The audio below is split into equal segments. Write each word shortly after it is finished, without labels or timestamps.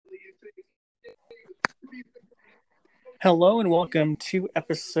Hello and welcome to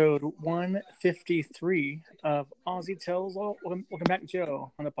episode 153 of Aussie Tells. Welcome back,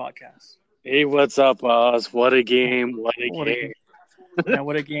 Joe, on the podcast. Hey, what's up, Oz? What a game. What a What a game. game. Yeah,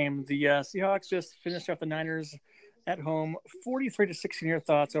 what a game. The Seahawks just finished off the Niners at home, 43-16. Your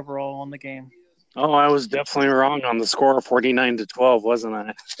thoughts overall on the game? Oh, I was definitely wrong on the score, 49-12, wasn't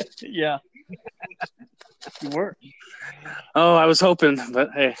I? Yeah, you were. Oh, I was hoping, but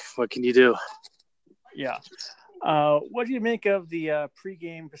hey, what can you do? Yeah. What do you make of the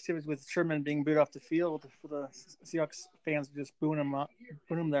pregame festivities with Sherman being booed off the field for the Seahawks fans just booing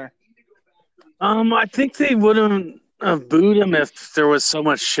him there? I think they wouldn't have booed him if there was so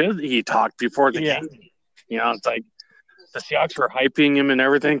much shit he talked before the Yeah. game. You know, it's like the Seahawks were hyping him and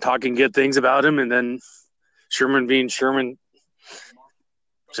everything, talking good things about him, and then Sherman being Sherman,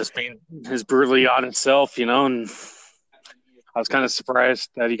 just being his brutally honest self, you know, and I was kind of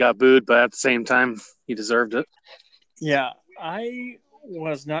surprised that he got booed, but at the same time, he deserved it. Yeah, I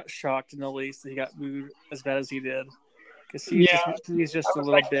was not shocked in the least that he got booed as bad as he did, because he's just a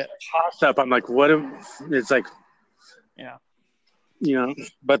little bit tossed up. I'm like, what? It's like, yeah, you know.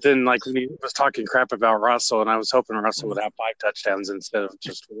 But then, like when he was talking crap about Russell, and I was hoping Russell would have 5 touchdowns instead of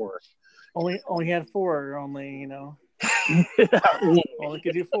just 4. only had 4. Only only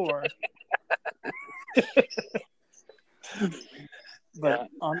could do 4. But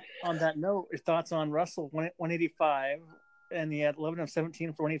on that note, your thoughts on Russell? 185, and he had 11 of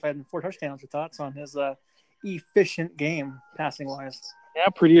 17 for 185 and 4 touchdowns. Your thoughts on his efficient game passing wise? Yeah,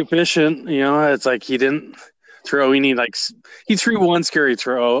 pretty efficient. You know, it's like he didn't throw any he threw one scary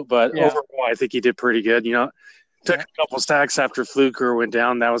throw, but overall, I think he did pretty good. You know, took a couple stacks after Fluker went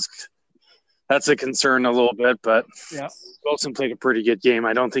down. That's a concern a little bit, but Wilson played a pretty good game.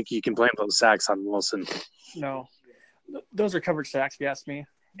 I don't think you can blame those sacks on Wilson. No. Those are covered sacks, if you ask me.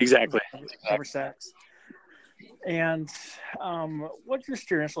 Exactly. Covered sacks. And what's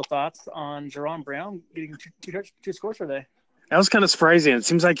your initial thoughts on Jerron Brown getting two scores today? That was kind of surprising. It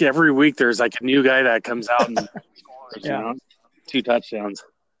seems like every week there's like a new guy that comes out and scores, you know, 2 touchdowns.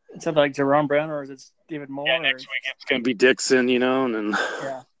 Is that like Jerron Brown or is it David Moore? Yeah, next week it's going to be Dixon, you know, and then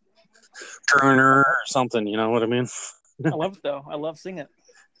Turner or something, you know what I mean? I love it, though. I love seeing it.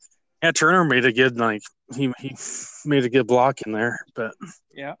 Yeah, Turner made a good he made a good block in there, but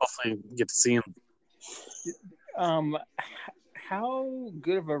hopefully you get to see him. How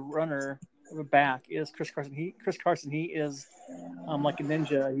good of a runner of a back is Chris Carson? He is like a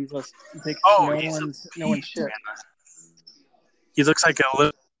ninja. He takes no one's shit. He looks like a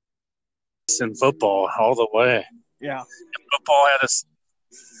little in football all the way. Yeah, if football had a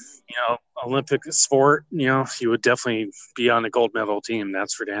Olympic sport, you know, he would definitely be on a gold medal team.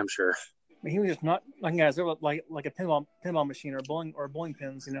 That's for damn sure. I mean, he was just not knocking guys over like a pinball machine or bowling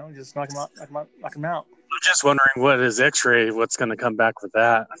pins. You know, just knock him out. I'm just wondering what's going to come back with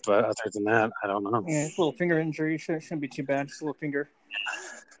that. But other than that, I don't know. Yeah, his little finger injury shouldn't be too bad. Just a little finger.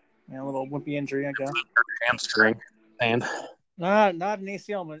 Yeah, a little wimpy injury, I guess. Hamstring, and not an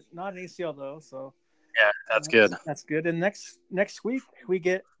ACL, but not an ACL though. So yeah, that's good. That's good. And next week we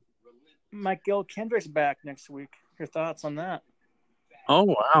get Mychal Kendricks back next week. Your thoughts on that? Oh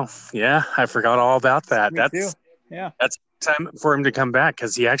wow, yeah, I forgot all about that. Me too. Yeah, that's time for him to come back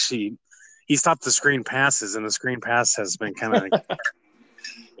because he stopped the screen passes, and the screen pass has been kind of,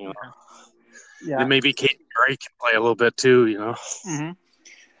 you know, and maybe Kate Gray can play a little bit too, you know. Mm-hmm.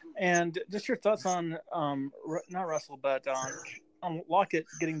 And just your thoughts on not Russell, but on Lockett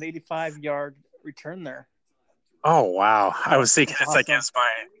getting the 85-yard return there. Oh wow, I was thinking it's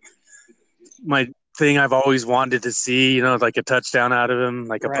my thing I've always wanted to see, you know, like a touchdown out of him,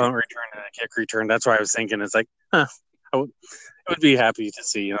 like a punt return and a kick return. That's why I was thinking it's like, I would be happy to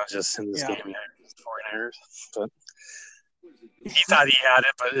see, you know, just in this game, 49ers. But he thought he had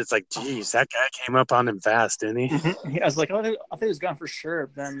it, but it's like, geez, that guy came up on him fast, didn't he? Mm-hmm. I was like, I thought he was gone for sure.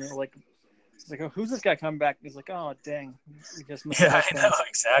 But then it's like, oh, who's this guy coming back? And he's like, oh, dang, he just missed. Yeah, I know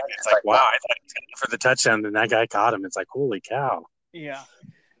exactly. It's like, wow, I thought he was going for the touchdown, and that guy caught him. It's like, holy cow. Yeah,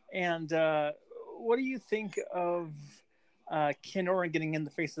 and what do you think of Ken Norton getting in the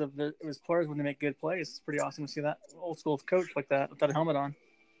face of his players when they make good plays? It's pretty awesome to see that old school coach like that without a helmet on.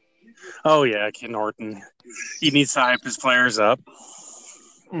 Oh, yeah, Ken Norton. He needs to hype his players up.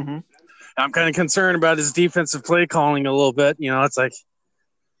 Mm-hmm. I'm kind of concerned about his defensive play calling a little bit. You know, it's like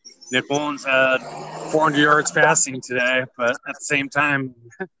Nick Mullins had 400 yards passing today, but at the same time,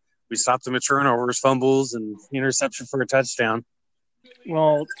 we stopped him at turnovers, fumbles, and interception for a touchdown.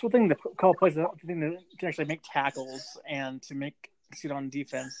 Well, it's one thing to call plays. It's one thing to actually make tackles and to succeed on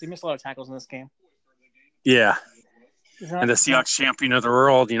defense. He missed a lot of tackles in this game. Yeah. And the Seahawks champion of the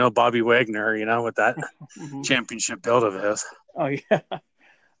world, Bobby Wagner, with that championship build of his. Oh yeah, I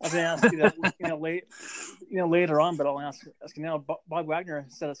was going to ask you that, later on, but I'll ask you now. Bob Wagner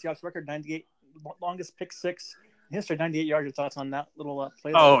set a Seahawks record, 98 longest pick six in history, 98 yards. Your thoughts on that little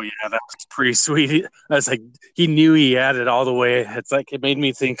play? Oh yeah, that was pretty sweet. I was like, he knew he had it all the way. It's like it made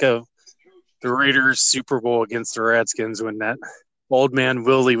me think of the Raiders Super Bowl against the Redskins when that old man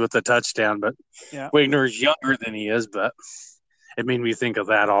Willie with the touchdown, but Wagner's younger than he is, but it made me think of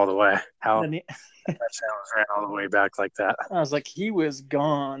that all the way. How that touchdown ran all the way back like that. I was like, he was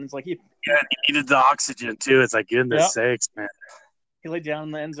gone. It's like he needed the oxygen too. It's like, goodness sakes, man. He laid down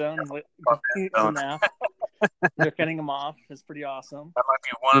in the end zone. They're fending him off. It's pretty awesome. That might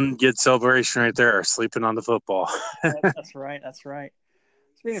be one good celebration right there, sleeping on the football. That's right.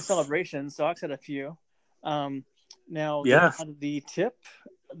 Speaking of celebrations, Sox had a few. Now, had the tip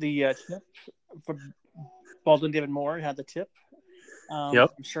for Baldwin David Moore had the tip from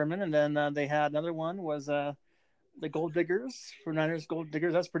Sherman, and then they had another one was the Gold Diggers for Niners Gold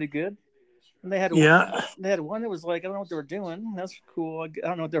Diggers. That's pretty good. And they had one that was like, I don't know what they were doing. That's cool. I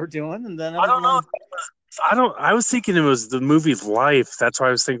don't know what they were doing. And then I don't know. I was thinking it was the movie Life. That's what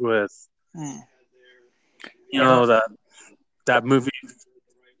I was thinking with. That movie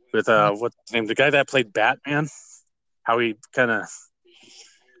with what's his name? The guy that played Batman. How he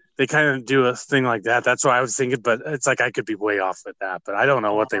they do a thing like that. That's what I was thinking, but it's like I could be way off with that. But I don't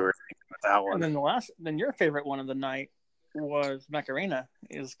know what they were thinking with that one. And then then your favorite one of the night was Macarena.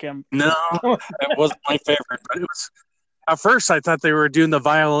 No, that wasn't my favorite. But it was at first I thought they were doing the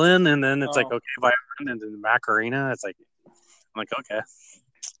violin, and then it's like okay, violin, and then the Macarena. It's like I'm like okay.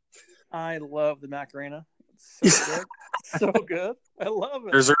 I love the Macarena. It's so good, so good. I love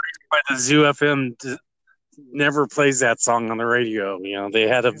it. There's a reason why the Zoo FM never plays that song on the radio. They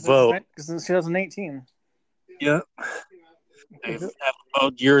had a vote. Because in 2018. Yeah. They had a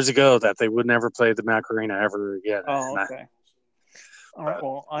vote years ago that they would never play the Macarena ever again. Oh, okay. All right.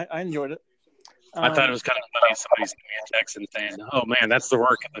 Well, I enjoyed it. I thought it was kind of funny. Somebody sent me a text and saying, "Oh man, that's the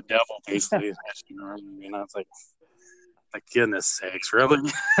work of the devil." Basically, it's like goodness sakes, really?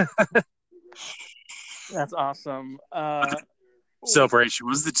 That's awesome. Celebration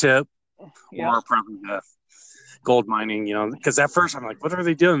was the tip, or probably the gold mining. Because at first I'm like, "What are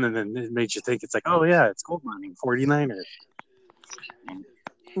they doing?" And then it made you think it's like, "Oh yeah, it's gold mining, 49ers."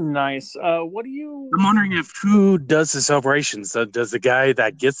 Nice. What do you? I'm wondering who does the celebrations. Does the guy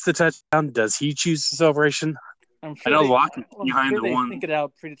that gets the touchdown? Does he choose the celebration? I'm sure I know Locke behind the one. Think it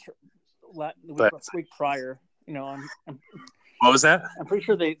out the week prior. What was that? I'm pretty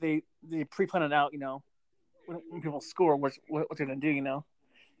sure they pre-plan it out. When people score, what they're gonna do.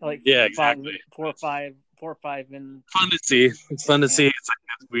 Like exactly. 4 or 5, and fun to see. It's fun to see. It's like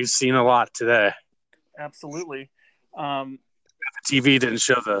we've seen a lot today. Absolutely. The TV didn't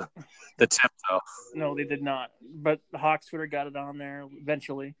show the tip though. No, they did not. But the Hawks Twitter got it on there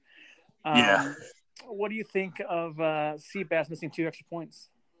eventually. What do you think of Seabass missing 2 extra points?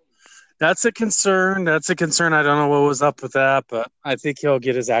 That's a concern. I don't know what was up with that, but I think he'll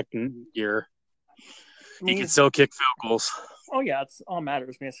get his acting gear. He can still kick field goals. Oh yeah, it's all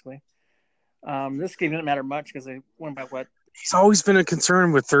matters basically. This game didn't matter much because they won by what? He's always been a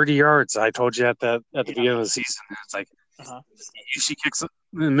concern with 30 yards. I told you at the beginning of the season. It's like he usually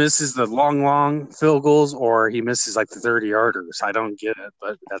misses the long field goals, or he misses like the 30-yarders. I don't get it,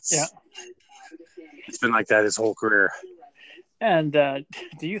 but it's been like that his whole career. And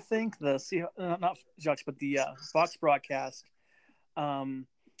do you think the not Seahawks, but the Fox broadcast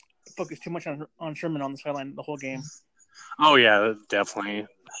focused too much on Sherman on the sideline the whole game? Oh yeah, definitely.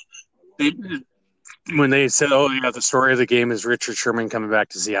 When they said, the story of the game is Richard Sherman coming back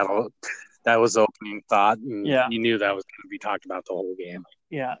to Seattle, that was the opening thought, and you knew that was going to be talked about the whole game.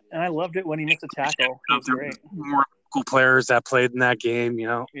 Yeah, and I loved it when he missed a tackle. It was great. More cool players that played in that game,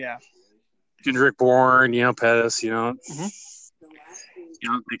 Yeah. Kendrick Bourne, Pettis, they could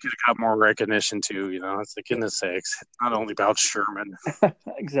have got more recognition too, It's like, goodness sakes, it's not only about Sherman.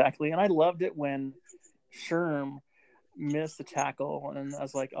 Exactly, and I loved it when Sherm missed the tackle, and I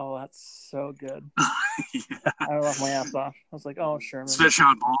was like, "Oh, that's so good." I laughed my ass off. I was like, "Oh, Sherman." Especially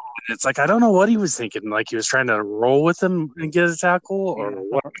on ball, it's like I don't know what he was thinking. Like he was trying to roll with him and get a tackle, or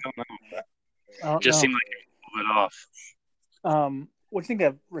what? I don't know. Just seemed like he was a little bit off. What do you think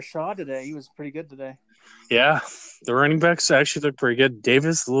of Rashad today? He was pretty good today. Yeah, the running backs actually look pretty good.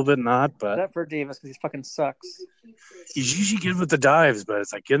 Davis a little bit not, but except for Davis because he fucking sucks. He's usually good with the dives, but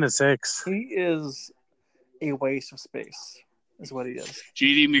it's like goodness sakes. He is a waste of space, is what he is.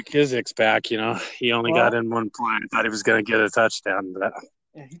 J.D. McKissick's back, He only got in one play. I thought he was going to get a touchdown, but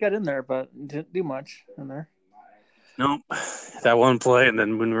he got in there, but didn't do much in there. Nope. That one play, and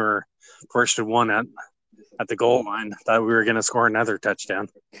then when we were 1st and 1 at the goal line, thought we were going to score another touchdown.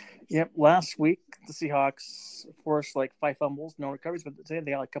 Yep. Last week, the Seahawks forced like 5 fumbles, no recoveries, but today they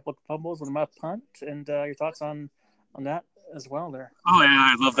got a couple of fumbles with a muff punt. And your thoughts on that as well there? Oh, yeah.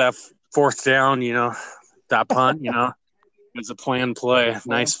 I love that 4th down, that punt, It's a planned play.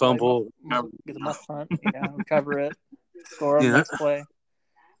 Nice fumble. Get the muff punt. Yeah, recover it. Score next play.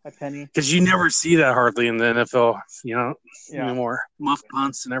 By Penny. Because you never see that hardly in the NFL, anymore. Muff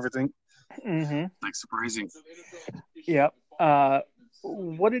punts and everything. Mm-hmm. Like surprising. Yep.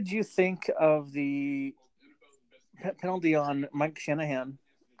 What did you think of the penalty on Mike Shanahan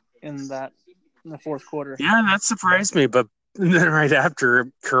in the 4th quarter? Yeah, that surprised me. But then right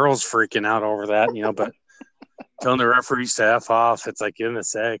after, Curl's freaking out over that, but telling the referees to F off. It's like, in the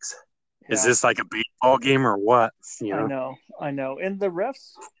sex. Yeah. Is this like a baseball game or what? I know. And the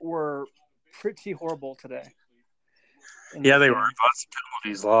refs were pretty horrible today. Yeah, they were. Lots of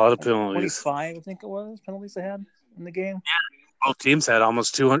penalties. A lot of penalties. 25, I think it was, penalties they had in the game. Yeah, both teams had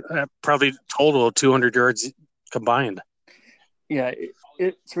almost 200, probably total of 200 yards combined. Yeah,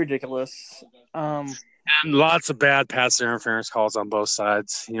 it's ridiculous. And lots of bad pass interference calls on both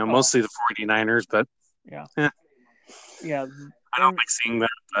sides. Mostly the 49ers, but yeah. I don't like seeing that,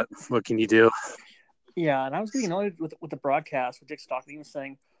 but what can you do? Yeah, and I was getting annoyed with the broadcast with Dick Stockton. He was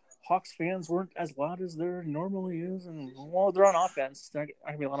saying Hawks fans weren't as loud as there normally is, and they're on offense. They're not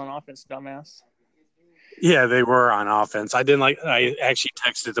going to be loud on offense, dumbass. Yeah, they were on offense. I actually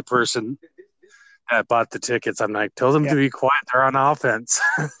texted the person that bought the tickets. I'm like, tell them to be quiet. They're on offense.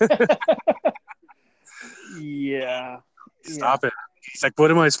 Yeah. Stop it. He's like, what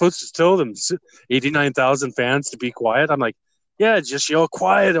am I supposed to tell them? 89,000 fans to be quiet? I'm like, yeah, just yell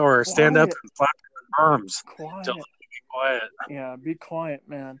quiet or stand up and flap your arms. Quiet. Tell them to be quiet. Yeah, be quiet,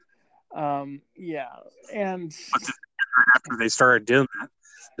 man. Yeah. And after they started doing that,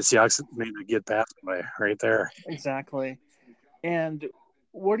 the Seahawks made a good pass play right there. Exactly. And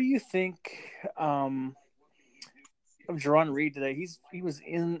what do you think of Jarran Reed today? He was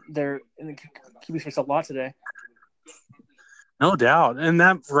in there in the QB space a lot today. No doubt. And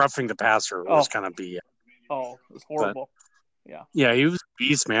that roughing the passer was kind of BS. Oh, it was horrible. But, yeah, he was a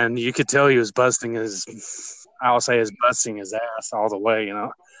beast, man. You could tell he was busting his ass all the way, He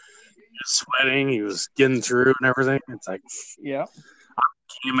was sweating. He was getting through and everything. It's like, yeah.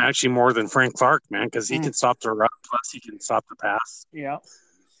 Him actually more than Frank Clark, man, because he can stop the run, plus he can stop the pass. Yeah.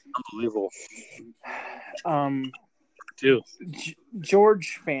 Unbelievable. Too.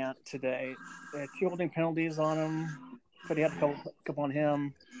 George Fant today. They had 2 holding penalties on him, but he had a couple on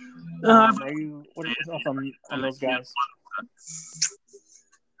him. What are your thoughts on those guys?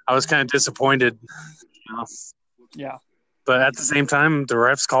 I was kind of disappointed. Yeah. But at the same time, the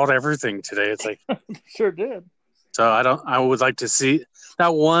refs called everything today. It's like sure did. So I would like to see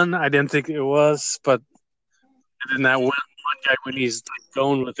that one. I didn't think it was, but then that one guy when he's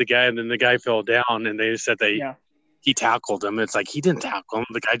going with the guy, and then the guy fell down, and they said he tackled him. It's like he didn't tackle him;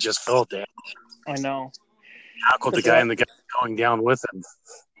 the guy just fell down. I know. Tackled the guy, and the guy going down with him.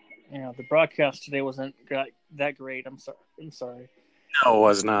 Yeah, the broadcast today wasn't that great. I'm sorry. No, it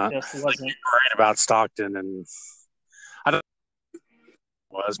was not. Yes, it wasn't. Like, you're right about Stockton, and I don't know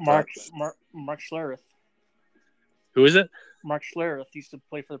what it was Mark Schlereth. Who is it? Mark Schlereth used to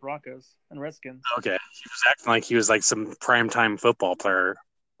play for the Broncos and Redskins. Okay, he was acting like he was like some primetime football player.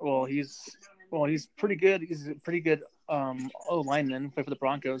 Well, he's pretty good. He's a pretty good lineman. Played for the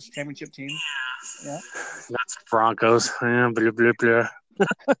Broncos championship team. Yeah. That's Broncos. Yeah, blah, blah, blah.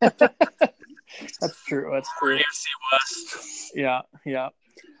 That's true. AFC West. Yeah.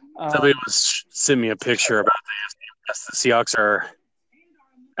 Somebody was sending me a picture about the AFC West. The Seahawks are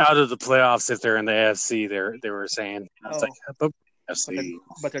out of the playoffs if they're in the AFC. They were saying, but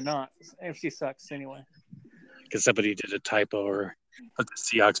they're not. AFC sucks anyway. Because somebody did a typo or put the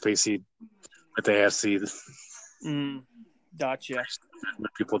Seahawks basically with the AFC. Gotcha. When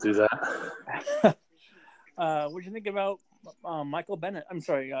people do that. What do you think about Michael Bennett? I'm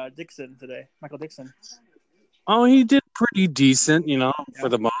sorry, Dixon today. Michael Dixon. Oh, he did pretty decent, for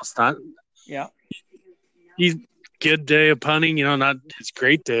the most part. Yeah. He's good day of punting, not his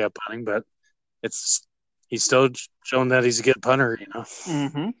great day of punting, but he's still shown that he's a good punter,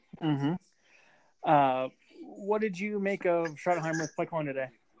 What did you make of Schottenheimer's play calling today?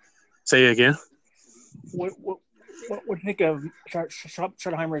 Say it again. What do you think of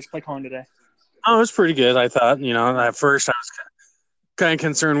Schottenheimer's play calling today? Oh, it was pretty good, I thought. At first I was kind of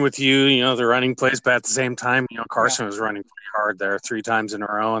concerned with the running plays, but at the same time, Carson was running pretty hard there 3 times in a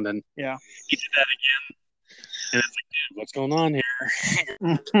row, and then he did that again. And it's like, dude, what's going on here?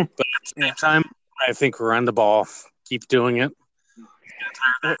 But at the same time, I think we run the ball keep doing it.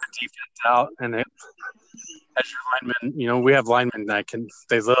 Their defense out, and it, as your linemen, we have linemen that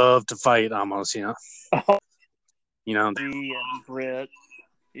they love to fight almost, and Britt,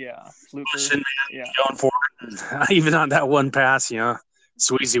 Fluker, going for it. Even on that one pass,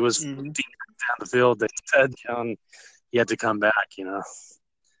 Sweezy was down the field. They said, and he had to come back, Yeah.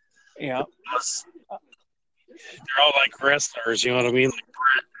 They're all like wrestlers, you know what I mean? Like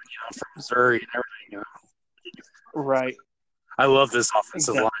Brett, from Missouri and everything, Right. I love this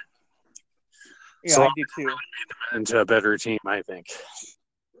offensive line. Yeah, so I do too. Really made them into a better team, I think.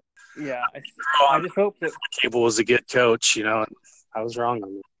 Yeah, I just hope that Cable was a good coach, and I was wrong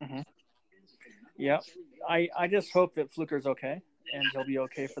on that. Mm-hmm. Yeah, I just hope that Fluker's okay and he'll be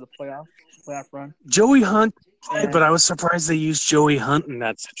okay for the playoff run. Joey Hunt played, but I was surprised they used Joey Hunt in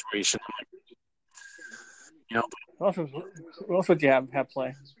that situation. What else would you have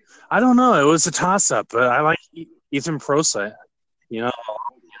play? I don't know. It was a toss-up, but I like Ethan Prosek. Ethan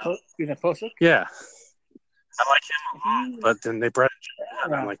Prosek? Yeah. I like him a lot, but then they brought him,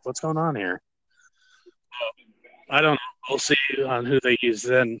 and I'm like, what's going on here? I don't know. We'll see on who they use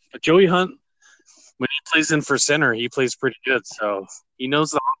then. But Joey Hunt, when he plays in for center, he plays pretty good, so he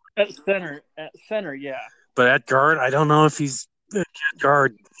knows the At center, yeah. But at guard, I don't know if he's a good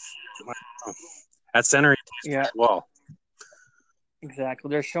guard. At center, he plays pretty well. Exactly.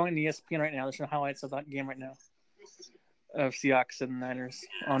 They're showing the ESPN right now. They're showing highlights of that game right now of Seahawks and Niners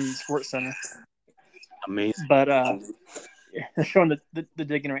on Sports Center. Amazing. But they're showing the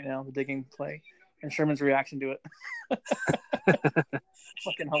digging right now, the digging play, and Sherman's reaction to it.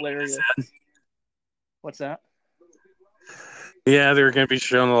 Fucking hilarious. What's that? Yeah, they're going to be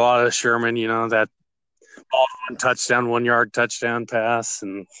showing a lot of Sherman, that ball touchdown, 1 yard touchdown pass.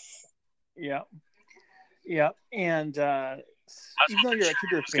 And yeah. And even though you're a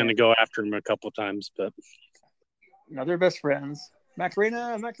Cougar fan, going to go after him a couple of times, but no, they're best friends.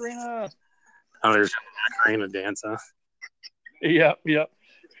 Macarena. Oh, there's Macarena dance, huh? Yep. Tip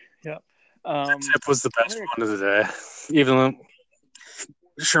was the best one of the day, even though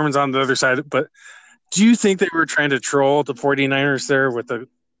Sherman's on the other side. But do you think they were trying to troll the 49ers there with the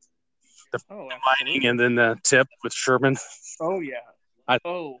mining and then the tip with Sherman? Oh, yeah.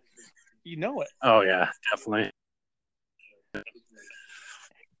 You know it. Oh, yeah, definitely.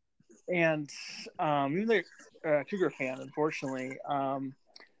 And even though you're a Cougar fan, unfortunately,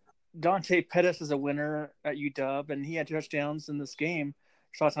 Dante Pettis is a winner at UW, and he had 2 touchdowns in this game.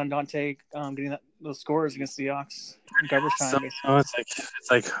 Shots on Dante getting those scores against the Ox in garbage time.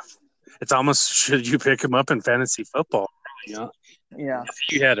 It's almost, should you pick him up in fantasy football? Yeah.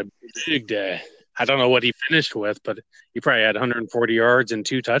 He had a big day. I don't know what he finished with, but he probably had 140 yards and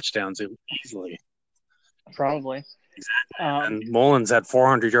 2 touchdowns easily. Probably. Exactly. And Mullins had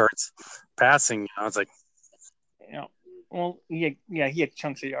 400 yards passing. I was like, well, he had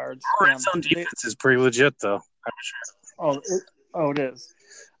chunks of yards. Red zone defense is pretty legit, though. I'm sure. It is.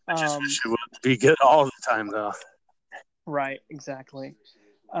 I just wish it would be good all the time, though. Right, exactly.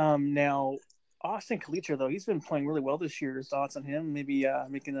 Now, Austin Kalicha, though, he's been playing really well this year. Thoughts on him? Maybe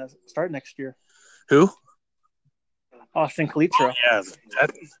making a start next year. Who? Austin Kalicha. Oh, yeah,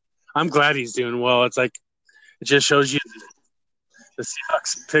 I'm glad he's doing well. It's like it just shows you the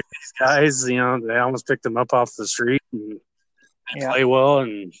Seahawks pick these guys. They almost picked them up off the street and play well.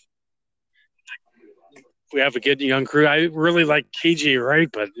 And we have a good young crew. I really like KJ Wright,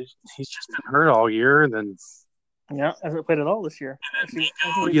 but he's just been hurt all year. And then hasn't played at all this year. He's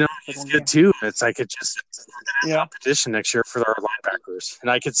good too. It's like it's just competition next year for our linebackers, and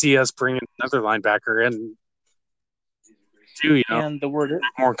I could see us bringing another linebacker in too. And the word is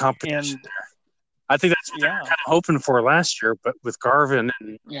more competition there. I think that's what they were kind of hoping for last year, but with Garvin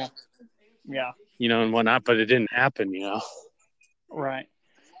and and whatnot, but it didn't happen. Right.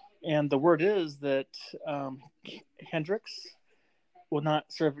 And the word is that Hendricks will not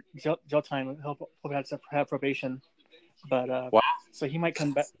serve jail time. He'll have probation, but so he might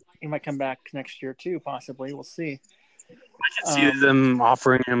come back. He might come back next year too, possibly. We'll see. I can see them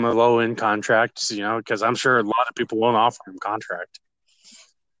offering him a low-end contract, because I'm sure a lot of people won't offer him a contract.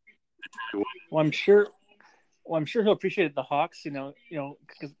 Well, I'm sure he'll appreciate the Hawks, because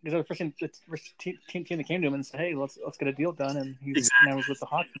the first team that came to him and said, "Hey, let's get a deal done," and he's with the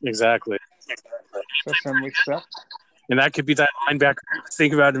Hawks. Exactly. Show some respect. And that could be that linebacker.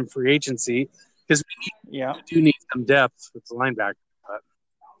 Think about in free agency, because we do need some depth with the linebacker. But.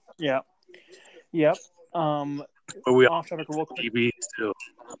 Yep. But we off topic real quick. DBs too.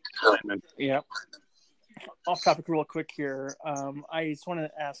 Yep. Off topic real quick here. I just want to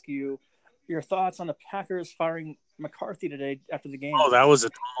ask you your thoughts on the Packers firing McCarthy today after the game. Oh, that was a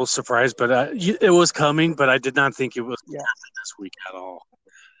total surprise, but it was coming, but I did not think it was this week at all.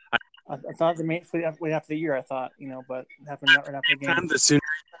 I thought the main way after the year. I thought, but it happened right after the game. The sooner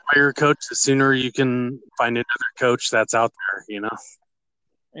you fire your coach, the sooner you can find another coach that's out there,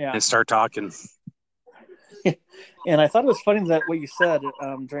 Yeah. and start talking. And I thought it was funny that what you said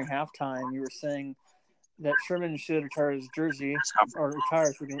during halftime. You were saying that Sherman should retire his jersey or retire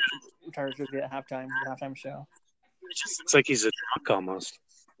his jersey at halftime, the halftime show. It's like he's a drunk almost.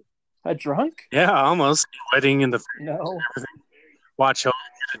 A drunk? Yeah, almost. Wedding in the no. Watch him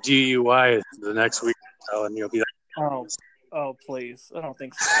get a DUI the next week, and you'll be like, oh, please! I don't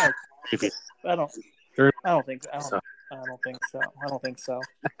think so. I don't think so.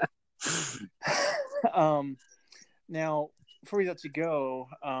 Now, before we let you go,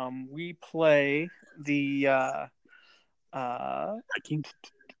 we play the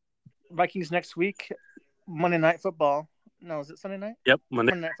Vikings next week. Monday Night Football. No, is it Sunday night? Yep,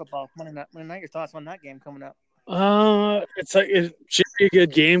 Monday Night Football. Monday night. Your thoughts on that game coming up? It's like it should be a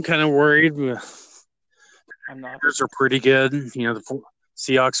good game. Kind of worried. I'm not. Are pretty good. The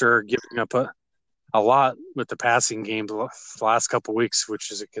Seahawks are giving up a lot with the passing game the last couple of weeks,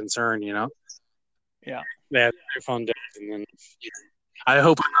 which is a concern. Yeah. They had their fun days, and then I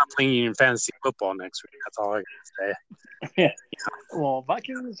hope I'm not playing in fantasy football next week. That's all I can say. Yeah. Well,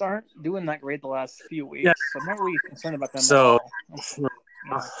 Vikings aren't doing that great the last few weeks, so I'm not really concerned about them. So,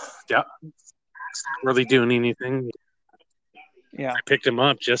 yeah, not really doing anything. Yeah, I picked him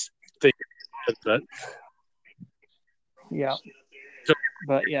up just thinking, but yeah,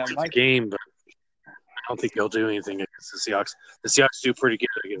 it's a game, but I don't think he'll do anything against the Seahawks. The Seahawks do pretty good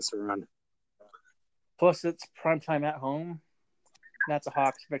against the run. Plus, it's primetime at home. That's a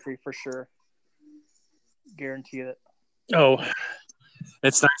Hawks victory for sure. Guarantee it. Oh,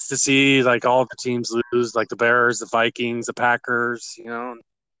 it's nice to see like all the teams lose, like the Bears, the Vikings, the Packers,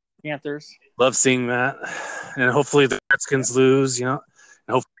 Panthers. Love seeing that, and hopefully the Redskins lose, and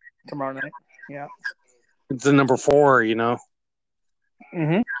hopefully tomorrow night. Yeah, it's the number 4,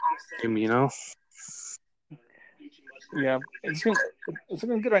 Mm-hmm. Team, Yeah, it's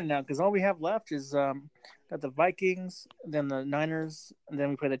looking good right now because all we have left is got the Vikings, then the Niners, and then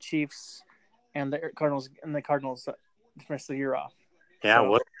we play the Chiefs and the Cardinals. And the Cardinals finish the year off. Yeah, so,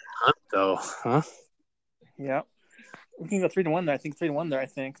 what hunt though, huh? Yeah, we can go 3-1 there. I think 3-1 there. I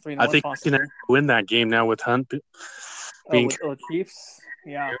think 3-1. I think we can win that game now with Hunt being with Chiefs.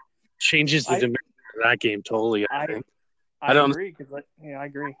 Yeah, changes the dimension of that game totally. I think. I don't agree because I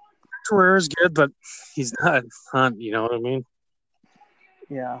agree. Herrera is good, but he's not Hunt. You know what I mean?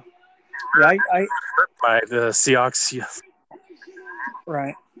 Yeah. Yeah, I hurt by the Seahawks. Yeah.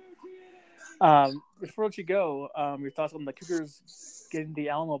 Right. Before I let you go, your thoughts on the Cougars getting the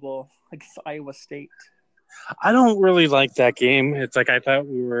Alamo Bowl against Iowa State? I don't really like that game. It's like I thought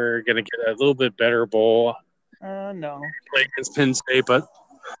we were going to get a little bit better bowl. No. Play against Penn State, but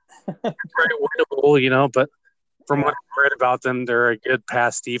very winnable, but from what I read about them, they're a good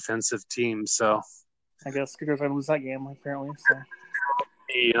pass defensive team. So I guess Cougars are going to lose that game, apparently. So.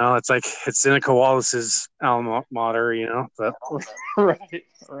 It's like it's Seneca Wallace's alma mater, but right.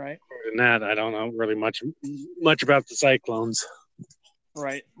 Other than that, I don't know really much about the Cyclones.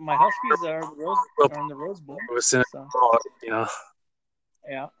 Right. My Huskies are in the Rose Bowl. It was Seneca Wallace,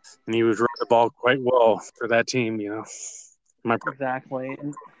 Yeah. And he would run the ball quite well for that team, Exactly.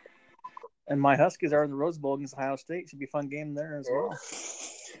 And my Huskies are in the Rose Bowl against Ohio State. Should be a fun game there as well.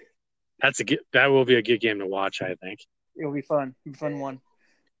 That will be a good game to watch, I think. It'll be fun. It'll be a fun one.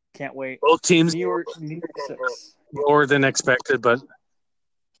 Can't wait. Both teams New York 6. Lower than expected, but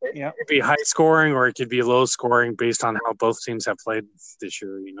it could be high scoring or it could be low scoring based on how both teams have played this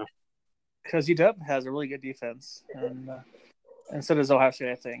year, Because UW has a really good defense, and so does Ohio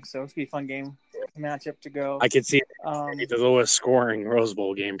State, I think. So it's be a fun game matchup to go. I could see the lowest scoring Rose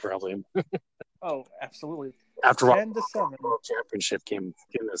Bowl game probably. Oh, absolutely. After 10-7 championship game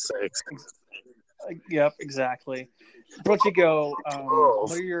in the 6. Yep, exactly. Before you go,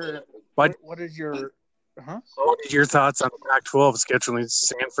 what is your What is your thoughts on the Pac-12 scheduling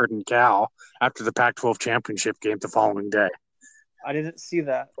Stanford and Cal after the Pac-12 championship game the following day? I didn't see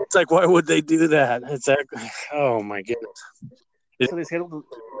that. It's like, why would they do that? It's like, oh my goodness. So they scheduled.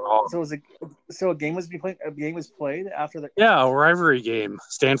 So a game was being played. A game was played after the. Yeah, a rivalry game,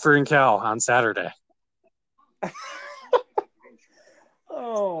 Stanford and Cal on Saturday.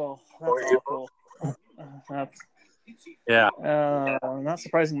 Oh, that's awful. Yeah. Not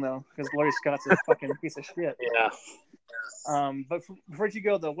surprising though, because Larry Scott's a fucking piece of shit. Yeah. But before you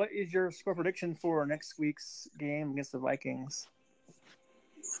go though, what is your score prediction for next week's game against the Vikings?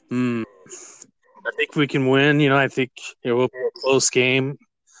 I think we can win. I think it will be a close game.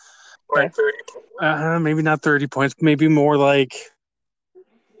 Okay. Maybe not 30 points. Maybe more like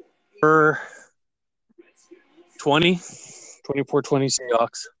 20, 24-20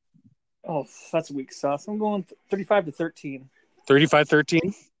 Seahawks. Oh, that's weak sauce. I'm going 35-13.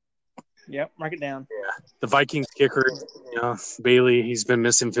 35-13? Yep, mark it down. Yeah. The Vikings kicker, Bailey, he's been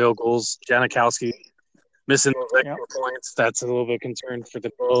missing field goals. Janikowski missing extra points. That's a little bit concerned for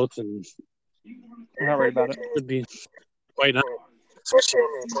the both. And I'm not worried about it. Would be quite nice. Especially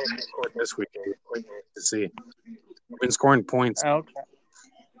this week to see. We've been scoring points. Okay.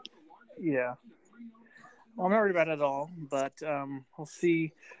 Yeah. Well, I'm not worried about it at all, but we'll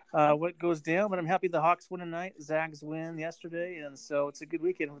see what goes down. But I'm happy the Hawks win tonight. Zags win yesterday, and so it's a good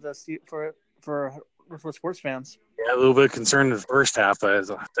weekend with us for sports fans. Yeah, a little bit concerned in the first half, but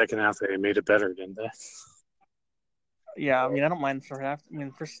the second half they made it better, didn't they? Yeah, I mean, I don't mind for half. I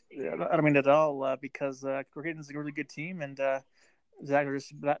mean, I don't mind at all because Creighton's a really good team, and Zags are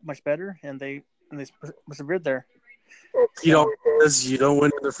just that much better, and they persevered there. You don't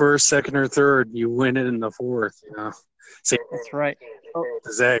win in the first, second, or third. You win it in the fourth. That's right.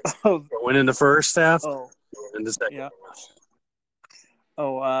 The Zags win in the first half. In the second. Yeah.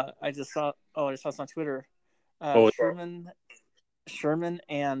 I just saw this on Twitter. Sherman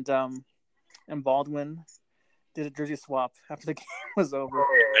and Baldwin did a jersey swap after the game was over.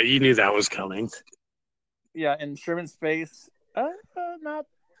 Yeah, you knew that was coming. Yeah, and Sherman's face, not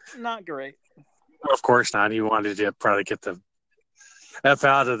great. Of course not. He wanted to probably get the F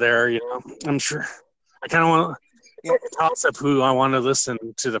out of there, I'm sure. I kind of want to toss up who I want to listen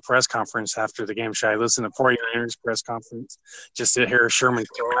to the press conference after the game. Should I listen to 49ers press conference just to hear Sherman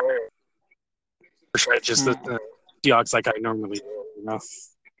come out? Or should I just listen to Seahawks like I normally do,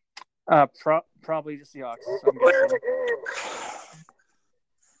 Probably just Seahawks.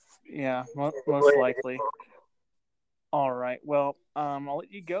 Yeah, most likely. All right. Well, I'll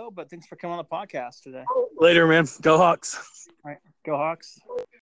let you go, but thanks for coming on the podcast today. Later, man. Go Hawks. All right. Go Hawks.